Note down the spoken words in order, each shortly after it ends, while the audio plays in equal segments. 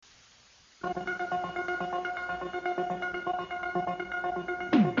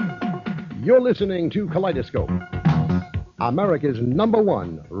You're listening to Kaleidoscope, America's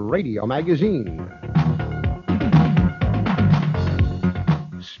 #1 radio magazine.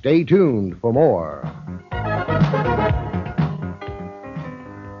 Stay tuned for more.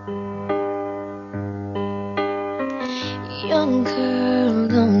 Young girl,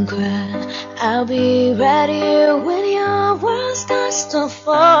 don't cry. I'll be right here when your world starts to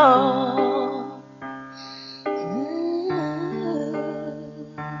fall.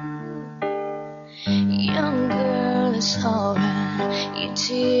 Young girl, it's alright. Your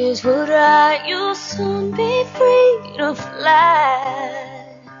tears will dry. You'll soon be free to fly.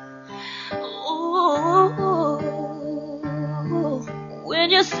 Ooh, when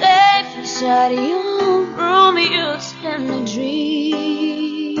you're safe inside your room, you tend to dream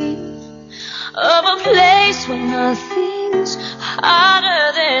of a place where nothing's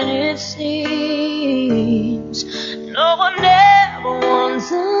harder than it seems. No one ever wants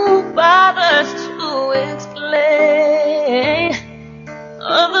or bothers to explain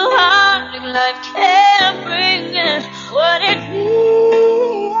of the heartache life can bring and what it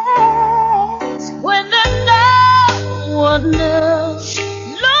means when there's no one else.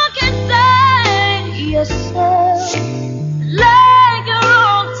 Look inside yourself like your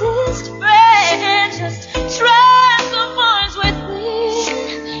oldest friend. Just trust the voice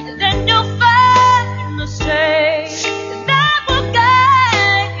within, and then you'll find the strength that will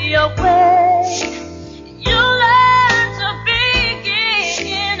guide your way. You'll learn to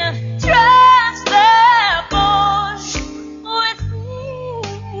begin to trust the voice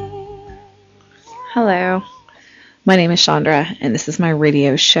within. Hello, my name is Chandra, and this is my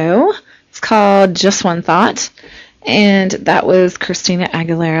radio show. It's called Just One Thought, and that was Christina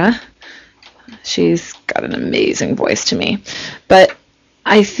Aguilera. She's got an amazing voice to me. But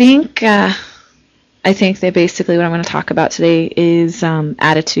I think that basically what I'm going to talk about today is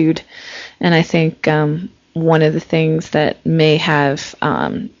attitude, and I think one of the things that may have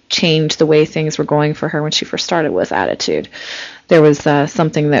changed the way things were going for her when she first started was attitude. There was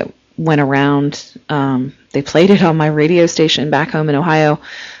something that went around. They played it on my radio station back home in Ohio,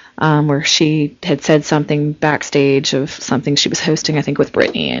 where she had said something backstage of something she was hosting, I think, with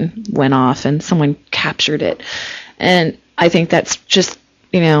Brittany, and went off, and someone captured it. And I think that's just,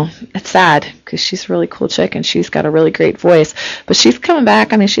 it's sad, because she's a really cool chick, and she's got a really great voice. But she's coming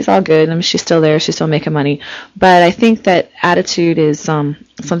back. I mean, she's all good. I mean, she's still there. She's still making money. But I think that attitude is something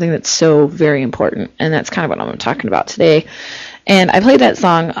that's so very important, and that's kind of what I'm talking about today. And I played that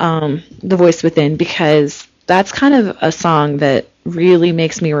song, The Voice Within, because that's kind of a song that really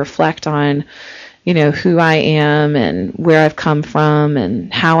makes me reflect on, who I am and where I've come from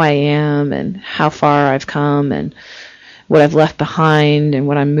and how I am and how far I've come and what I've left behind and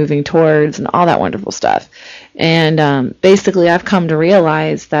what I'm moving towards and all that wonderful stuff. And basically I've come to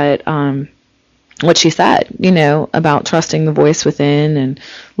realize that what she said, about trusting the voice within and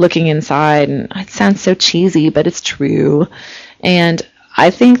looking inside, and it sounds so cheesy, but it's true. And I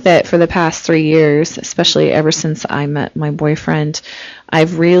think that for the past 3 years, especially ever since I met my boyfriend,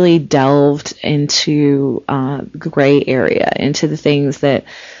 I've really delved into the gray area, into the things that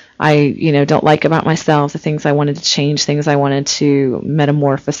I, don't like about myself, the things I wanted to change, things I wanted to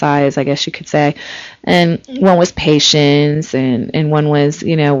metamorphosize, I guess you could say. And one was patience, and one was,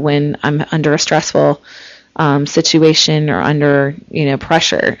 when I'm under a stressful situation or under,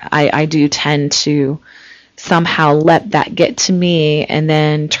 pressure, I do tend to somehow let that get to me and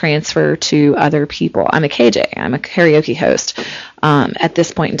then transfer to other people. I'm a KJ. I'm a karaoke host at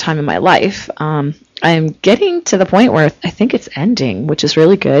this point in time in my life. I'm getting to the point where I think it's ending, which is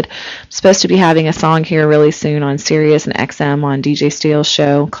really good. I'm supposed to be having a song here really soon on Sirius and XM on DJ Steele's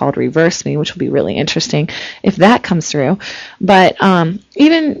show called Reverse Me, which will be really interesting if that comes through. But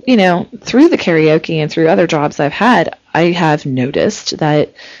even, through the karaoke and through other jobs I've had, I have noticed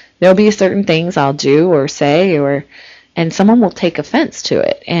that there'll be certain things I'll do or say, and someone will take offense to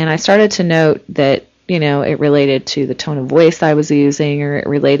it. And I started to note that, it related to the tone of voice I was using, or it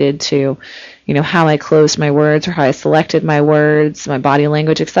related to, how I closed my words or how I selected my words, my body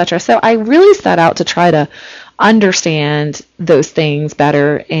language, etc. So I really set out to try to understand those things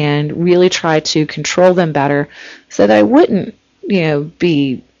better and really try to control them better so that I wouldn't,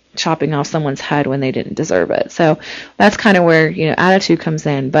 be chopping off someone's head when they didn't deserve it. So that's kind of where, attitude comes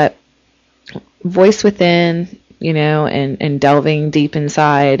in. But voice within, and delving deep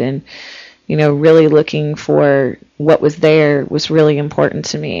inside and, really looking for what was there was really important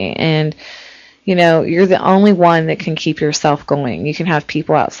to me. And, you're the only one that can keep yourself going. You can have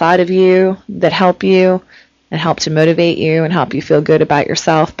people outside of you that help you, and help to motivate you and help you feel good about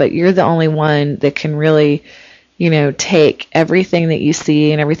yourself, but you're the only one that can really, take everything that you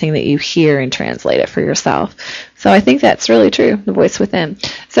see and everything that you hear and translate it for yourself. So I think that's really true, the voice within.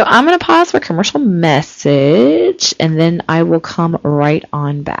 So I'm going to pause for commercial message, and then I will come right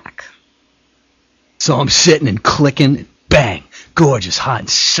on back. So I'm sitting and clicking, bang, gorgeous, hot, and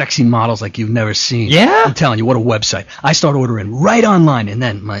sexy models like you've never seen. Yeah? I'm telling you, what a website. I started ordering right online, and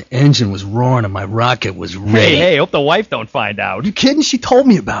then my engine was roaring and my rocket was ready. Hey, hope the wife don't find out. Are you kidding? She told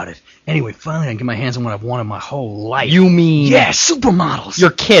me about it. Anyway, finally I can get my hands on what I've wanted my whole life. You mean? Yeah, supermodels.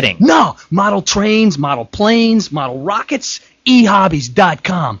 You're kidding. No, model trains, model planes, model rockets,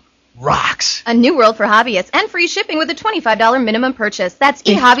 ehobbies.com. Rocks. A new world for hobbyists and free shipping with a $25 minimum purchase. That's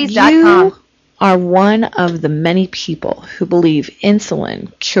If ehobbies.com. you are one of the many people who believe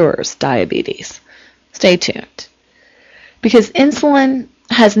insulin cures diabetes, stay tuned. Because insulin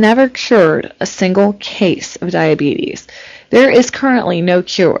has never cured a single case of diabetes. There is currently no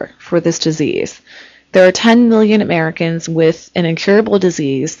cure for this disease. There are 10 million Americans with an incurable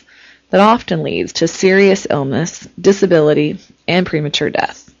disease that often leads to serious illness, disability, and premature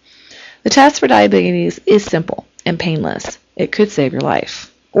death. The test for diabetes is simple and painless. It could save your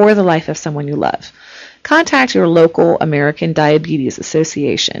life or the life of someone you love. Contact your local American Diabetes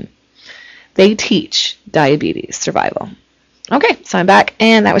Association. They teach diabetes survival. Okay, so I'm back,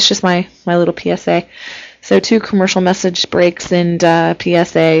 and that was just my little PSA. So 2 commercial message breaks and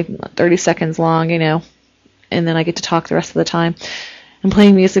PSA, 30 seconds long, and then I get to talk the rest of the time. I'm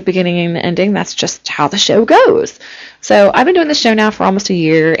playing music beginning and ending. That's just how the show goes. So I've been doing this show now for almost a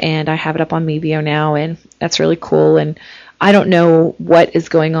year, and I have it up on Mevio now, and that's really cool. And I don't know what is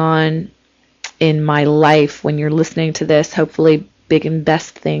going on in my life when you're listening to this, hopefully big and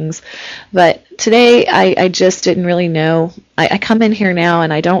best things. But today I just didn't really know. I come in here now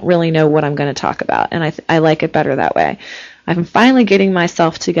and I don't really know what I'm going to talk about, and I like it better that way. I'm finally getting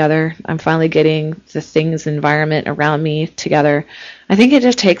myself together. I'm finally getting the things, environment around me together. I think it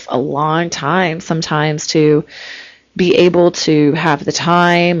just takes a long time sometimes to be able to have the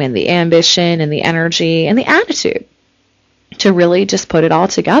time and the ambition and the energy and the attitude to really just put it all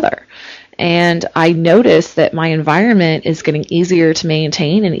together. And I noticed that my environment is getting easier to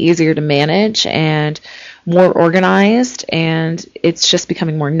maintain and easier to manage and more organized, and it's just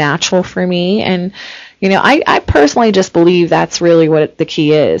becoming more natural for me. And, I personally just believe that's really what the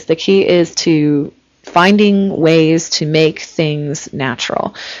key is. The key is to finding ways to make things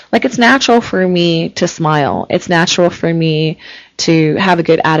natural. Like, it's natural for me to smile. It's natural for me to have a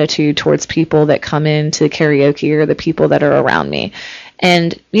good attitude towards people that come into karaoke or the people that are around me.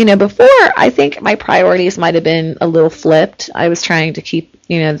 And, before, I think my priorities might have been a little flipped. I was trying to keep,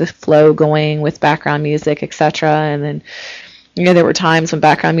 the flow going with background music, etc. And then, there were times when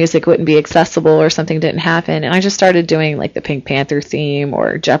background music wouldn't be accessible or something didn't happen. And I just started doing like the Pink Panther theme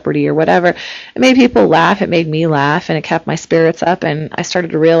or Jeopardy or whatever. It made people laugh. It made me laugh, and it kept my spirits up. And I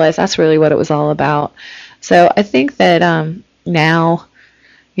started to realize that's really what it was all about. So I think that now,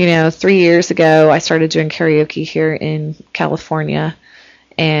 3 years ago, I started doing karaoke here in California.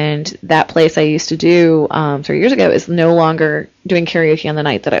 And that place I used to do 3 years ago is no longer doing karaoke on the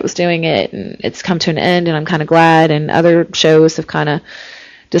night that I was doing it. And it's come to an end, and I'm kind of glad. And other shows have kind of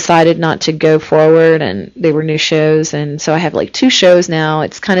decided not to go forward, and they were new shows. And so I have like 2 shows now.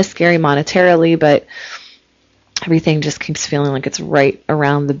 It's kind of scary monetarily, but everything just keeps feeling like it's right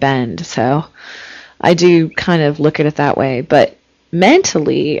around the bend. So I do kind of look at it that way. But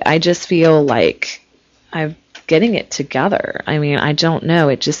mentally, I just feel like I'm getting it together. I mean, I don't know.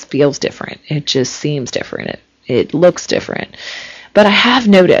 It just feels different. It just seems different. It looks different. But I have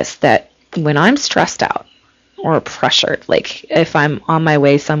noticed that when I'm stressed out or pressured, like if I'm on my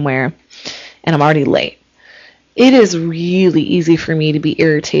way somewhere and I'm already late, it is really easy for me to be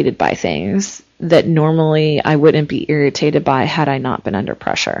irritated by things that normally I wouldn't be irritated by had I not been under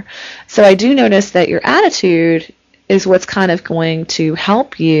pressure. So I do notice that your attitude is what's kind of going to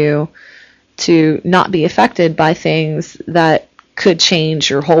help you to not be affected by things that could change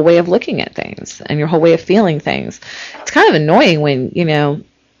your whole way of looking at things and your whole way of feeling things. It's kind of annoying when,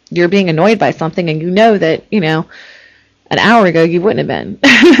 you're being annoyed by something and that, an hour ago you wouldn't have been.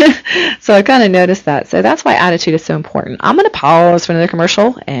 So I kind of noticed that. So that's why attitude is so important. I'm going to pause for another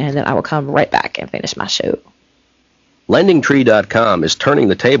commercial, and then I will come right back and finish my show. LendingTree.com is turning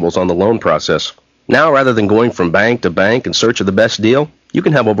the tables on the loan process. Now, rather than going from bank to bank in search of the best deal, you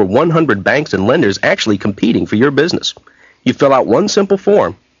can have over 100 banks and lenders actually competing for your business. You fill out one simple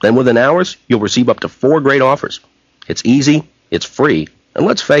form, then within hours, you'll receive up to 4 great offers. It's easy, it's free, and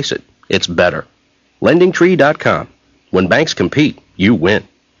let's face it, it's better. LendingTree.com. When banks compete, you win.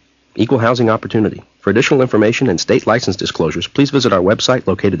 Equal housing opportunity. For additional information and state license disclosures, please visit our website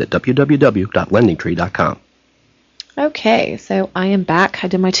located at www.lendingtree.com. Okay, so I am back. I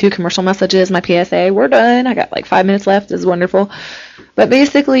did my 2 commercial messages, my PSA. We're done. I got like 5 minutes left. This is wonderful. But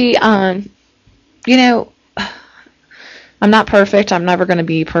basically, I'm not perfect. I'm never going to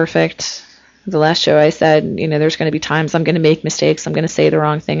be perfect. The last show I said, there's going to be times I'm going to make mistakes. I'm going to say the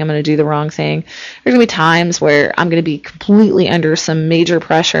wrong thing. I'm going to do the wrong thing. There's going to be times where I'm going to be completely under some major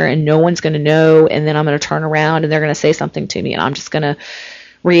pressure and no one's going to know. And then I'm going to turn around and they're going to say something to me and I'm just going to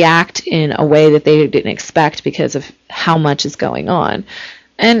react in a way that they didn't expect because of how much is going on.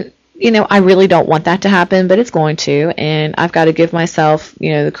 And, I really don't want that to happen, but it's going to. And I've got to give myself,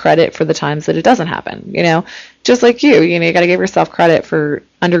 the credit for the times that it doesn't happen, just like you got to give yourself credit for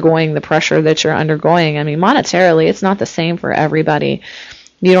undergoing the pressure that you're undergoing. I mean, monetarily, it's not the same for everybody.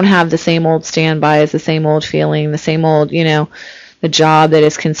 You don't have the same old standbys, the same old feeling, the same old, the job that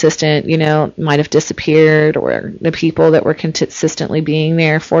is consistent, might have disappeared, or the people that were consistently being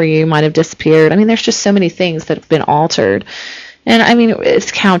there for you might have disappeared. I mean, there's just so many things that have been altered. And I mean,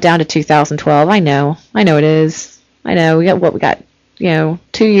 it's countdown to 2012. I know it is. I know we got 2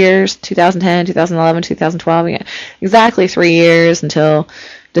 years, 2010, 2011, 2012. We got exactly 3 years until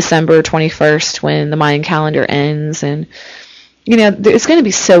December 21st when the Mayan calendar ends. And, it's going to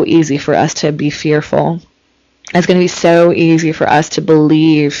be so easy for us to be fearful. It's going to be so easy for us to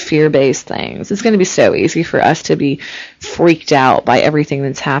believe fear-based things. It's going to be so easy for us to be freaked out by everything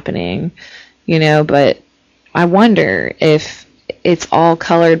that's happening, but I wonder if it's all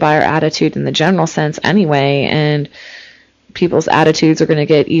colored by our attitude in the general sense anyway, and people's attitudes are going to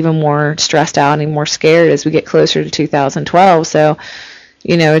get even more stressed out and more scared as we get closer to 2012. So,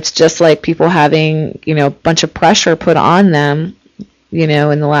 it's just like people having, a bunch of pressure put on them,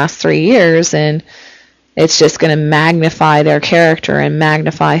 in the last 3 years, and it's just going to magnify their character and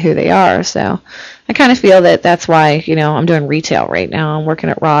magnify who they are. So I kind of feel that that's why, I'm doing retail right now. I'm working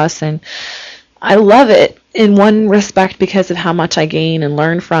at Ross, and I love it in one respect because of how much I gain and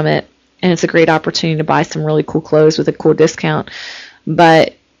learn from it. And it's a great opportunity to buy some really cool clothes with a cool discount.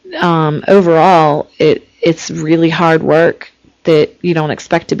 But overall, it's really hard work that you don't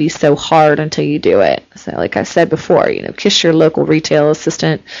expect to be so hard until you do it. So like I said before, kiss your local retail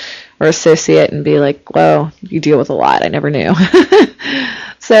assistant or associate and be like, whoa, you deal with a lot. I never knew.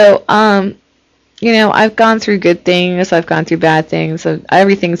 So, I've gone through good things. I've gone through bad things. So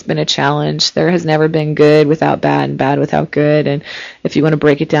everything's been a challenge. There has never been good without bad and bad without good. And if you want to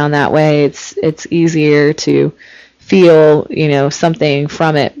break it down that way, it's easier to feel, something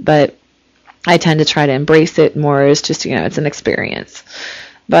from it. But I tend to try to embrace it more as just, it's an experience.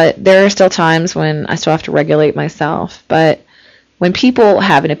 But there are still times when I still have to regulate myself. But when people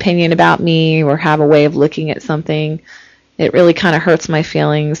have an opinion about me or have a way of looking at something, it really kind of hurts my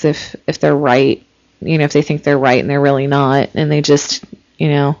feelings if they're right, if they think they're right and they're really not, and they just,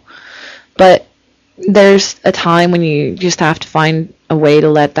 But there's a time when you just have to find a way to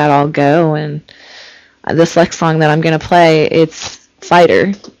let that all go. And this next song that I'm going to play, it's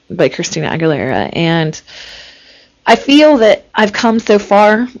Fighter by Christina Aguilera. And I feel that I've come so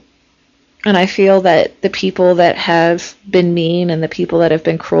far. And I feel that the people that have been mean and the people that have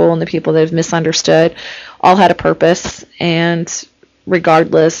been cruel and the people that have misunderstood all had a purpose. And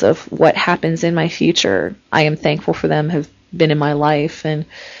regardless of what happens in my future, I am thankful for them have been in my life and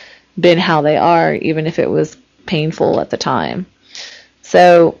been how they are, even if it was painful at the time.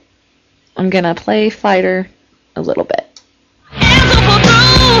 So I'm going to play Fighter a little bit.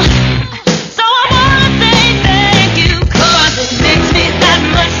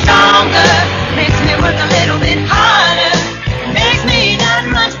 Makes me work a little bit harder. Makes me that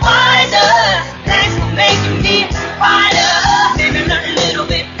much wiser. Thanks for making me fighter. Made me learn a little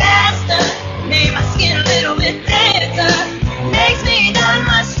bit faster. Made my skin a little bit thicker. Makes me that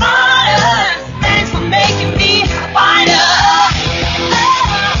much smarter. Thanks for making me fighter.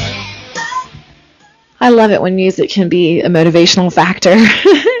 I love it when music can be a motivational factor.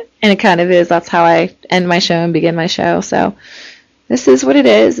 And it kind of is. That's how I end my show and begin my show. So this is what it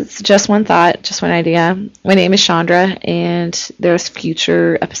is. It's just one thought, just one idea. My name is Chandra, and there's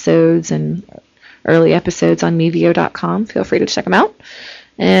future episodes and early episodes on mevio.com. Feel free to check them out,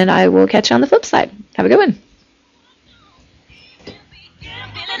 and I will catch you on the flip side. Have a good one.